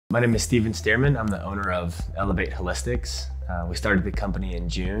My name is Steven Stearman. I'm the owner of Elevate Holistics. We started the company in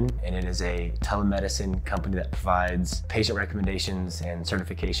June, and it is a telemedicine company that provides patient recommendations and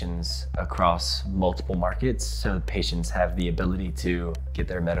certifications across multiple markets so patients have the ability to get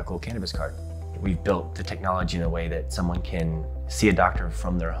their medical cannabis card. We've built the technology in a way that someone can see a doctor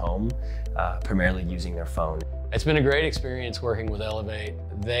from their home, primarily using their phone. It's been a great experience working with Elevate.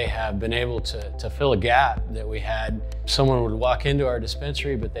 They have been able to fill a gap that we had. Someone would walk into our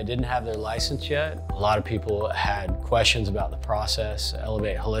dispensary, but they didn't have their license yet. A lot of people had questions about the process.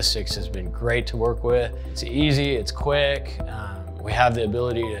 Elevate Holistics has been great to work with. It's easy, it's quick. We have the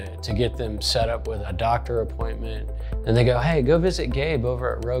ability to get them set up with a doctor appointment. And they go, hey, go visit Gabe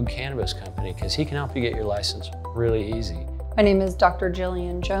over at Rogue Cannabis Company because he can help you get your license really easy. My name is Dr.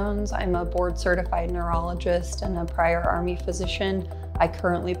 Jillian Jones. I'm a board-certified neurologist and a prior Army physician. I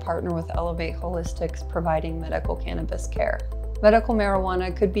currently partner with Elevate Holistics, providing medical cannabis care. Medical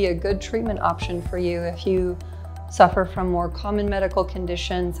marijuana could be a good treatment option for you if you suffer from more common medical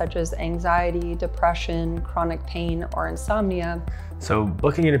conditions such as anxiety, depression, chronic pain, or insomnia. So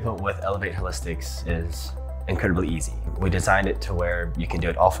booking an appointment with Elevate Holistics is incredibly easy. We designed it to where you can do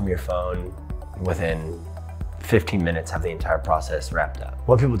it all from your phone within 15 minutes, have the entire process wrapped up.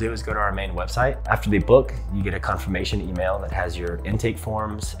 What people do is go to our main website. After they book, you get a confirmation email that has your intake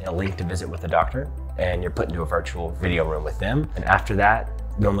forms and a link to visit with the doctor, and you're put into a virtual video room with them. And after that,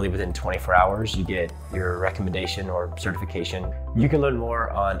 normally within 24 hours, you get your recommendation or certification. You can learn more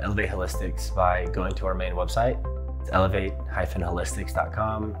on Elevate Holistics by going to our main website. It's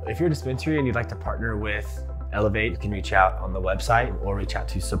elevate-holistics.com. If you're a dispensary and you'd like to partner with Elevate, you can reach out on the website or reach out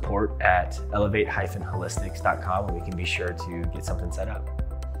to support@elevate-holistics.com, and we can be sure to get something set up.